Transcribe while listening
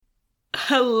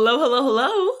Hello, hello,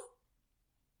 hello.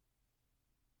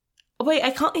 Wait, I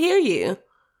can't hear you.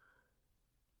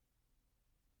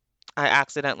 I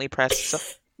accidentally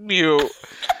pressed mute.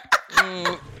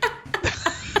 Mm,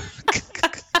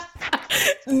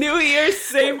 New Year,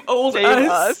 same old Save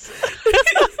us. us.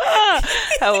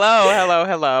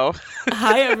 Hello.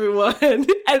 Hi, everyone.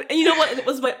 And you know what? It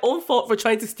was my own fault for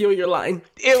trying to steal your line.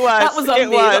 It was. That was on It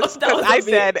me. was. That was Because I on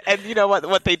me. said, and you know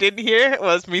what they didn't hear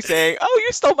was me saying, "Oh,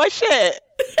 you stole my shit."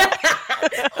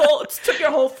 Took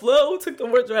your whole flow, took the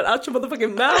words right out your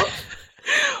motherfucking mouth.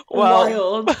 Well,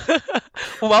 Wild.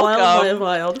 welcome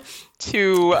Wild.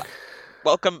 to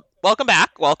welcome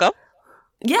back. Welcome.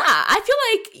 Yeah, I feel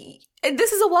like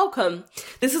this is a welcome.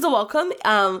 This is a welcome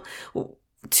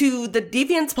to the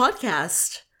Deviants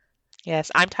podcast.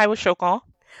 Yes, I'm Taiwo Shokon.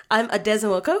 I'm Adez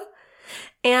Nwoko,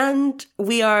 and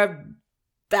we are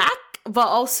back, but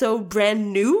also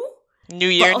brand new. New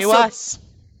year, new us.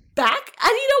 Back,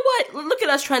 and you know what? Look at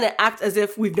us trying to act as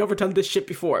if we've never done this shit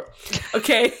before.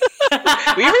 Okay,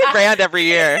 We rebrand every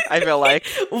year, I feel like.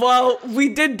 Well, we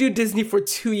did do Disney for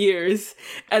 2 years,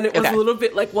 and it was Okay. a little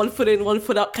bit like 1 foot in, 1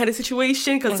 foot out kind of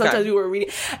situation because Okay. sometimes we were reading,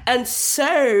 and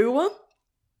so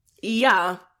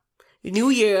yeah, new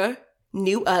year,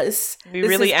 new us. We This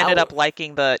really is ended our- up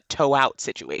liking the toe out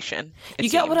situation. You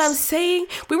get what I'm saying?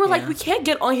 We were like, Yeah. we can't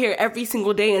get on here every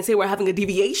single day and say we're having a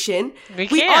deviation. We are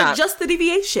can't. just the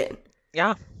deviation.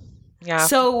 Yeah.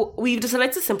 So we've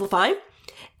decided to simplify,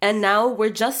 and now we're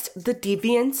just the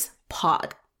Deviants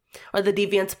Pod, or the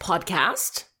Deviants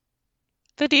Podcast.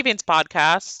 The Deviants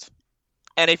podcast.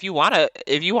 And if you wanna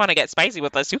get spicy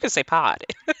with us, you can say pod.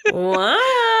 Wow.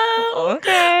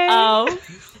 Okay.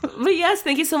 But yes,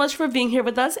 thank you so much for being here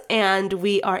with us, and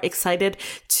we are excited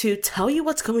to tell you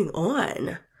what's going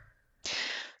on.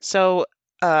 So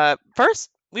first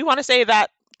we want to say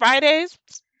that I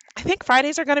think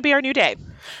Fridays are gonna be our new day.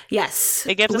 Yes.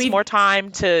 It gives us more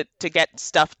time to get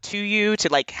stuff to you, to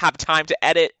like have time to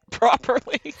edit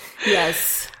properly.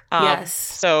 Yes. Yes.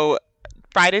 So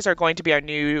Fridays are going to be our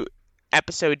new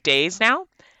episode days now.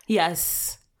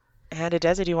 Yes. And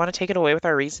Adeza, do you want to take it away with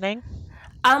our reasoning?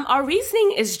 Our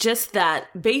reasoning is just that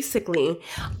basically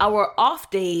our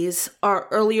off days are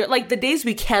earlier, like the days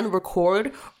we can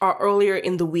record are earlier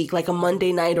in the week, like a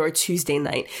Monday night or a Tuesday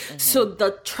night. Mm-hmm. So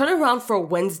the turnaround for a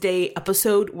Wednesday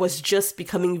episode was just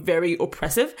becoming very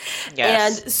oppressive.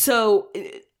 Yes.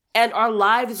 And our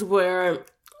lives were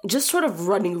just sort of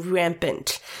running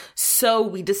rampant. So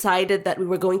we decided that we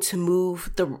were going to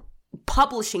move the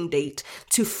publishing date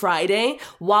to Friday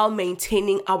while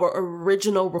maintaining our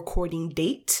original recording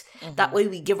date. Mm-hmm. That way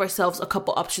we give ourselves a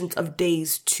couple options of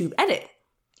days to edit.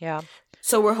 Yeah.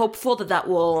 So we're hopeful that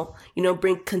will,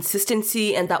 bring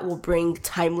consistency and that will bring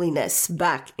timeliness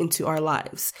back into our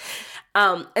lives.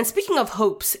 And speaking of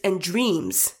hopes and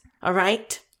dreams, all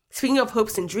right? Speaking of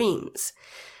hopes and dreams,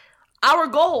 our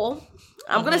goal,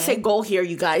 I'm going to say goal here,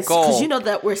 you guys, because you know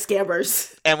that we're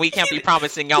scammers. And we can't be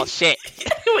promising y'all shit.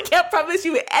 We can't promise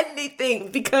you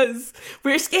anything because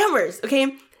we're scammers,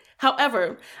 okay?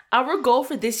 However, our goal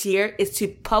for this year is to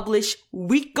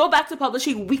go back to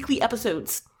publishing weekly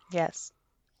episodes. Yes.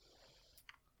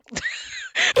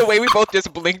 The way we both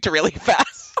just blinked really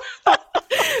fast.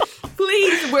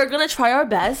 Please, we're going to try our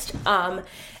best.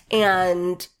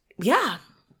 And yeah,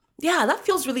 that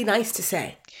feels really nice to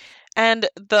say. And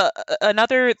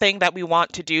another thing that we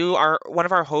want to do, one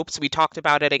of our hopes, we talked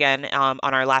about it again on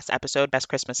our last episode, Best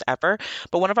Christmas Ever,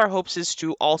 but one of our hopes is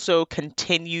to also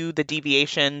continue the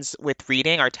deviations with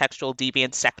reading, our textual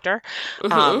deviant sector.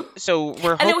 Mm-hmm. So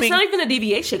we're hoping... And it was not even a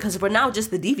deviation because we're now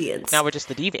just the Deviants. Now we're just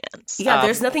the Deviants. Yeah,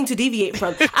 there's nothing to deviate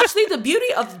from. Actually, the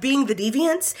beauty of being the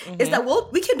Deviants is that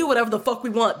we can do whatever the fuck we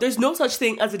want. There's no such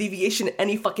thing as a deviation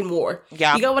any fucking more.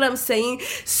 Yeah. You get what I'm saying?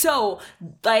 So,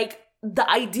 like... the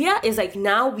idea is like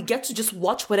now we get to just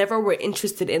watch whatever we're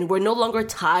interested in. We're no longer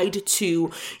tied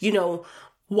to,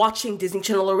 watching Disney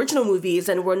Channel original movies,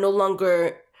 and we're no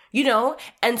longer,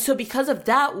 and so because of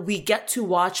that, we get to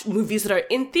watch movies that are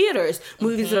in theaters,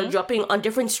 movies that are dropping on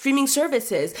different streaming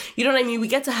services. You know what I mean? We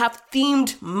get to have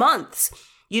themed months.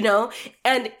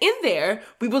 And in there,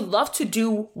 we would love to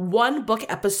do one book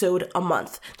episode a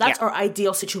month. That's our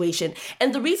ideal situation.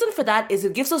 And the reason for that is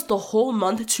it gives us the whole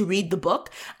month to read the book,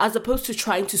 as opposed to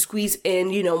trying to squeeze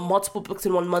in, multiple books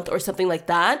in 1 month or something like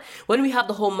that. When we have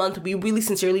the whole month, we really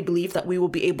sincerely believe that we will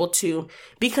be able to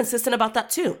be consistent about that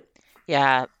too.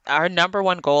 Yeah, our number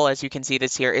one goal, as you can see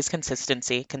this year, is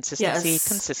consistency. Yes.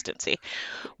 Consistency.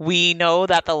 We know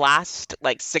that the last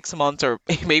 6 months or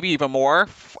maybe even more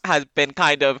has been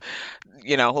kind of,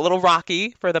 a little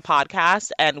rocky for the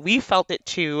podcast, and we felt it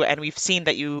too, and we've seen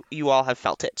that you all have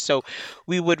felt it. So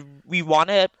we want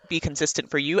to be consistent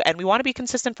for you, and we want to be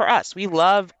consistent for us. We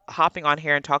love hopping on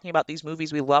here and talking about these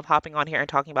movies. We love hopping on here and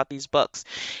talking about these books.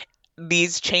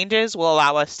 These changes will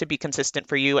allow us to be consistent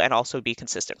for you and also be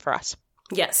consistent for us.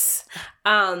 Yes.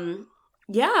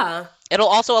 Yeah. It'll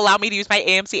also allow me to use my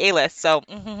AMC A-list. So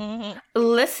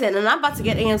listen, and I'm about to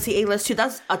get AMC A-list too.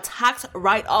 That's a tax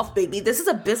write-off, baby. This is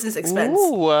a business expense.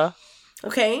 Ooh.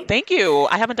 Okay. Thank you.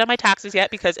 I haven't done my taxes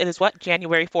yet because it is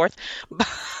January 4th.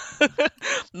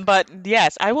 But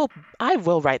yes, I will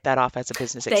write that off as a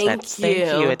business expense. Thank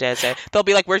you, Adeze. They'll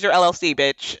be like, "Where's your LLC,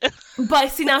 bitch?"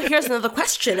 But see, now here's another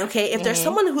question, okay? If there's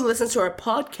someone who listens to our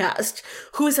podcast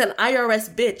who's an IRS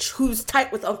bitch who's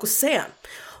tight with Uncle Sam,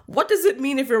 what does it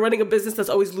mean if you're running a business that's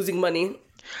always losing money?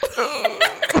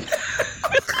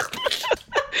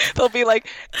 They'll be like,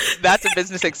 "That's a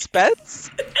business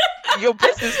expense? Your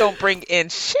business don't bring in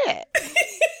shit."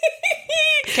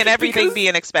 Can everything be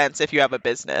an expense if you have a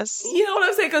business? You know what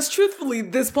I'm saying? Because truthfully,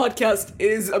 this podcast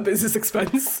is a business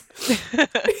expense.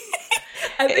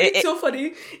 I think it's so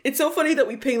funny. It's so funny that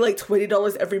we pay like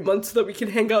 $20 every month so that we can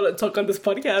hang out and talk on this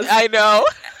podcast. I know.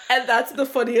 And that's the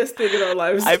funniest thing in our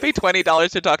lives. I pay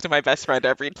 $20 to talk to my best friend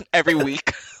every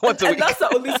week. Once a week. And that's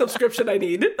the only subscription I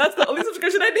need. That's the only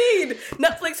subscription I need.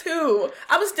 Netflix who?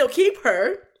 I would still keep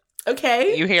her.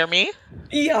 Okay? You hear me?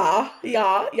 Yeah.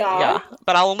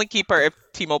 But I'll only keep her if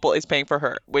T-Mobile is paying for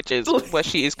her, which is what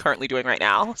she is currently doing right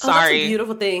now. Sorry. That's a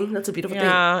beautiful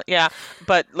thing. Yeah.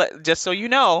 But just so you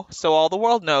know, so all the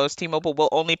world knows, T-Mobile will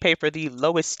only pay for the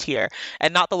lowest tier.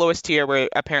 And not the lowest tier where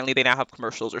apparently they now have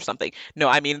commercials or something. No,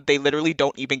 I mean, they literally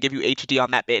don't even give you HD on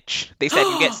that bitch. They said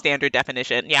you get standard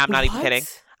definition. Yeah, I'm not even kidding.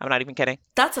 I'm not even kidding.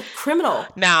 That's a criminal.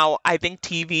 Now, I think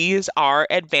TVs are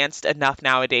advanced enough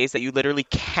nowadays that you literally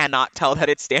cannot tell that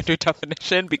it's standard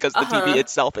definition because the TV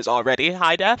itself is already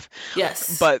high def.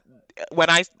 Yes. But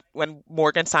when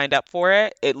Morgan signed up for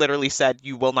it, it literally said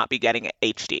you will not be getting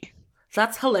HD.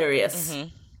 That's hilarious. Mm-hmm.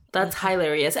 That's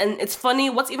hilarious. And it's funny.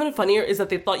 What's even funnier is that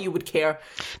they thought you would care.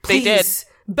 Please, they did.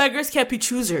 Beggars can't be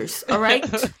choosers, all right?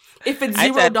 If it's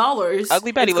 $0,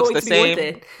 Ugly Betty looks the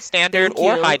same, standard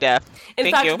or high def. In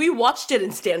fact, we watched it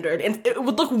in standard, and it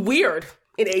would look weird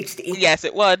in HD. Yes,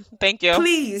 it would. Thank you.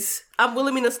 Please, I'm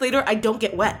Wilhelmina Slater. I don't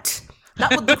get wet. That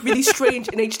would look really strange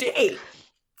in HD.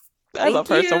 I love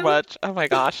her so much. Oh my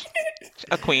gosh,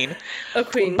 a queen. A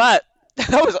queen. But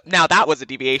that was a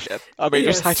deviation. A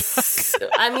major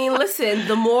sidetrack. I mean, listen.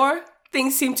 The more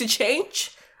things seem to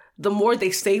change, the more they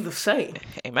stay the same.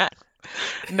 Amen.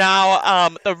 Now,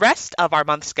 the rest of our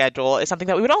month schedule is something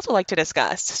that we would also like to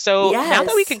discuss. So now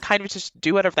that we can kind of just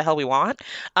do whatever the hell we want,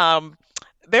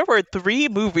 there were 3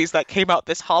 movies that came out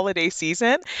this holiday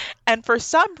season. And for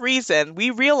some reason, we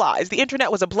realized the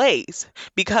internet was ablaze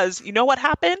because you know what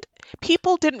happened?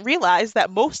 People didn't realize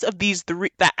that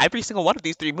that every single one of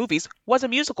these 3 movies was a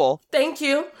musical. Thank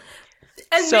you.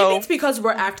 And maybe it's because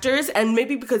we're actors and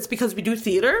maybe because we do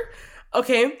theater.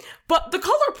 Okay, but The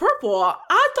Color Purple,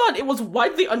 I thought it was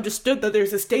widely understood that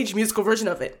there's a stage musical version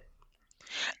of it.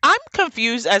 I'm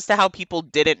confused as to how people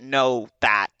didn't know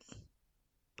that.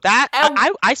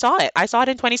 I saw it. I saw it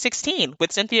in 2016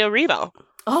 with Cynthia Erivo.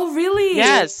 Oh, really?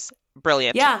 Yes.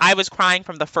 Brilliant. Yeah. I was crying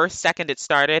from the first second it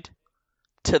started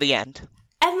to the end.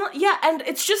 And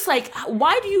it's just like,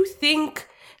 why do you think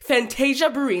Fantasia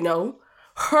Barrino,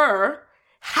 her,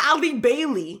 Halle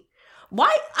Bailey...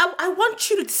 Why? I want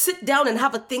you to sit down and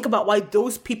have a think about why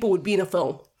those people would be in a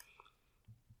film.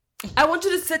 I want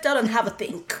you to sit down and have a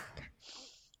think.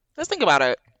 Let's think about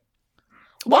it.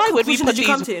 Why would we put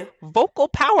these vocal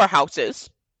powerhouses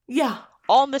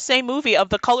all in the same movie of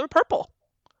The Color Purple?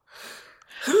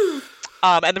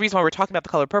 And the reason why we're talking about The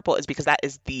Color Purple is because that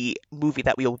is the movie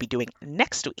that we will be doing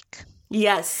next week.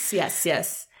 Yes.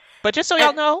 But just so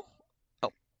y'all know...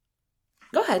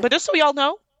 Go ahead. But just so y'all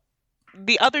know,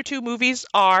 the other 2 movies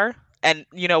are, and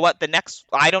you know what, the next,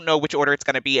 I don't know which order it's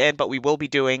going to be in, but we will be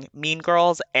doing Mean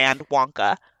Girls and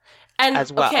Wonka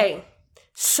as well. Okay,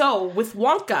 so with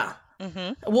Wonka,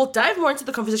 we'll dive more into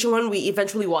the conversation when we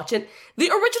eventually watch it. The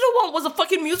original one was a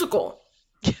fucking musical.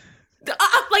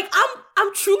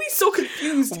 I'm truly so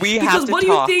confused. Because what do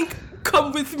you think?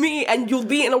 Come with me and you'll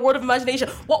be in a world of imagination.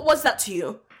 What was that to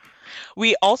you?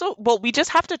 We just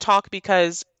have to talk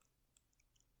because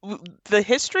the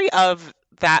history of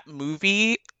that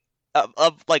movie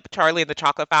of like Charlie and the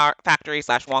Chocolate Factory /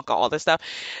 Wonka, all this stuff.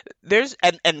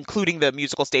 And including the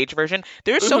musical stage version.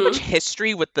 There's so much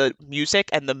history with the music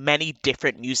and the many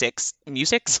different musics,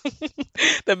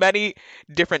 the many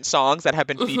different songs that have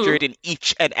been featured in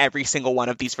each and every single one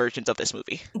of these versions of this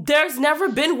movie. There's never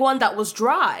been one that was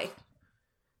dry.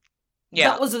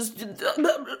 Yeah. That was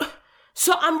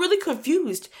so I'm really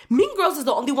confused. Mean Girls is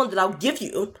the only one that I'll give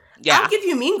you. Yeah. I'll give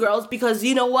you Mean Girls because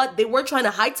you know what? They were trying to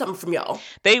hide something from y'all.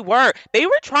 They were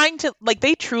trying to, like,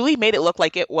 they truly made it look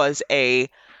like it was a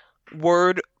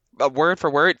word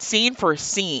for word, scene for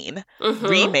scene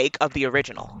remake of the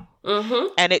original.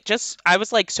 And it just, I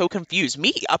was like so confused.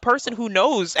 Me, a person who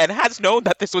knows and has known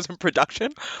that this was in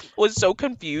production, was so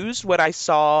confused when I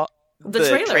saw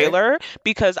the trailer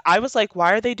because I was like,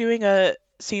 why are they doing a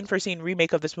scene for scene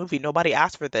remake of this movie? Nobody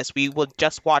asked for this. We will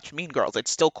just watch Mean Girls.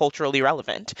 It's still culturally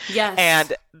relevant. Yes.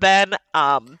 And then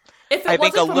if it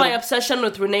wasn't for my obsession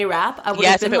with Renee Rapp, I would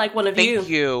have been like one of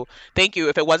you. Thank you.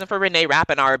 If it wasn't for Renee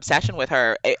Rapp and our obsession with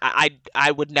her,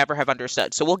 I would never have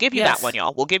understood. So we'll give you that one,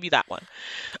 y'all. We'll give you that one.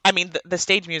 I mean, the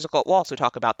stage musical, we'll also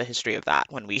talk about the history of that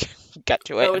when we get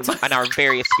to it and our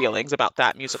various feelings about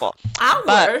that musical.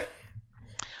 But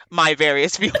my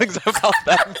various feelings about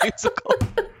that musical.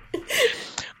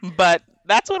 But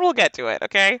that's when we'll get to it,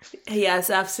 okay?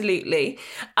 Yes, absolutely.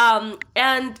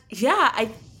 And yeah,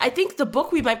 I think the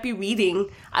book we might be reading,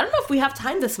 I don't know if we have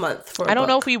time this month for I don't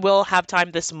know if we will have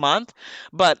time this month,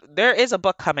 but there is a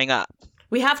book coming up.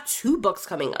 We have 2 books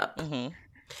coming up.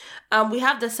 We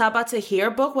have the Saba Tahir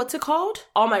book. What's it called?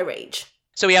 All My Rage.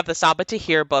 So we have the Saba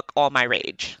Tahir book, All My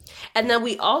Rage. And then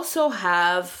we also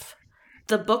have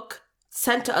the book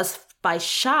sent to us by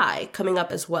Shy coming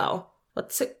up as well.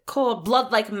 What's it called?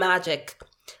 Blood Like Magic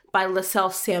by LaSalle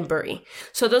Sambury.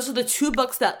 So those are the 2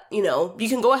 books that, you know, you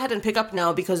can go ahead and pick up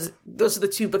now because those are the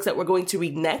 2 books that we're going to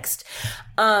read next.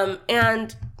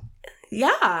 And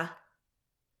yeah.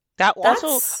 That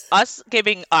also, us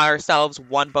giving ourselves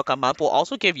 1 book a month will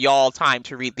also give y'all time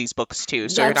to read these books too.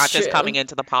 So you're not just coming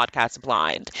into the podcast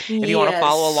blind. If you want to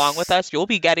follow along with us, you'll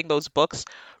be getting those books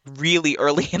really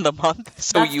early in the month.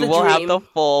 So you will have the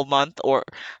full month or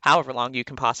however long you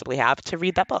can possibly have to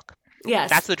read that book.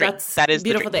 Yes. That's the dream. That is the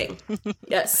beautiful thing.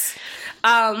 Yes.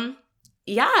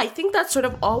 Yeah, I think that's sort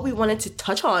of all we wanted to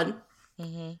touch on.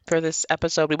 For this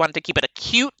episode. We wanted to keep it a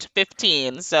cute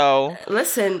 15. So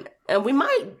listen, we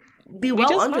might be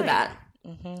well under that.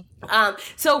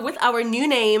 So with our new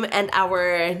name and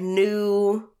our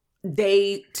new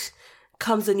date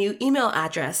comes a new email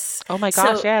address. Oh my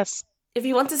gosh, yes. If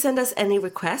you want to send us any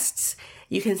requests,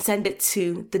 you can send it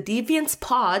to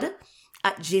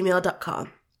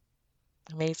thedeviantspod@gmail.com.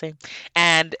 Amazing.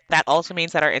 And that also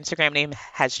means that our Instagram name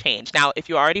has changed. Now, if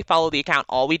you already follow the account,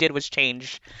 all we did was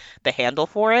change the handle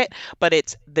for it, but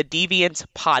it's the Deviants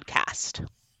Podcast.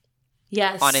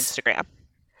 Yes. On Instagram.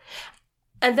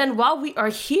 And then while we are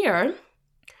here,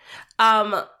 be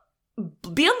on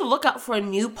the lookout for a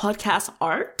new podcast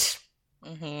art.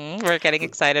 We're getting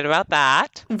excited about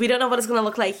that. We don't know what it's going to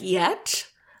look like yet,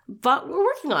 but we're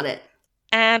working on it.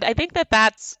 And I think that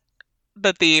that's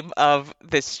the theme of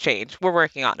this change. We're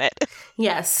working on it.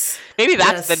 Yes. Maybe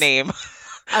that's the name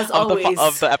as always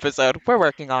of the episode. We're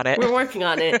working on it. We're working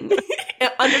on it.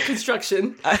 Under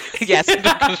construction. Yes,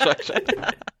 under construction.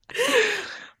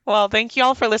 Well, thank you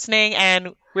all for listening,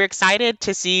 and we're excited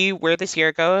to see where this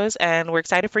year goes, and we're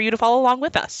excited for you to follow along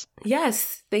with us.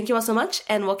 Yes. Thank you all so much,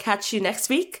 and we'll catch you next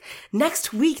week.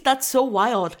 Next week? That's so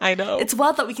wild. I know. It's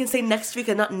wild that we can say next week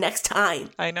and not next time.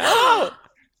 I know.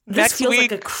 This feels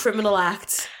like a criminal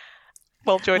act.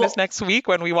 Well, join us next week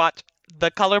when we watch The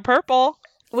Color Purple.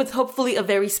 With hopefully a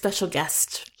very special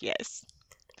guest. Yes.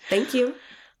 Thank you.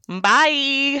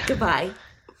 Bye. Goodbye.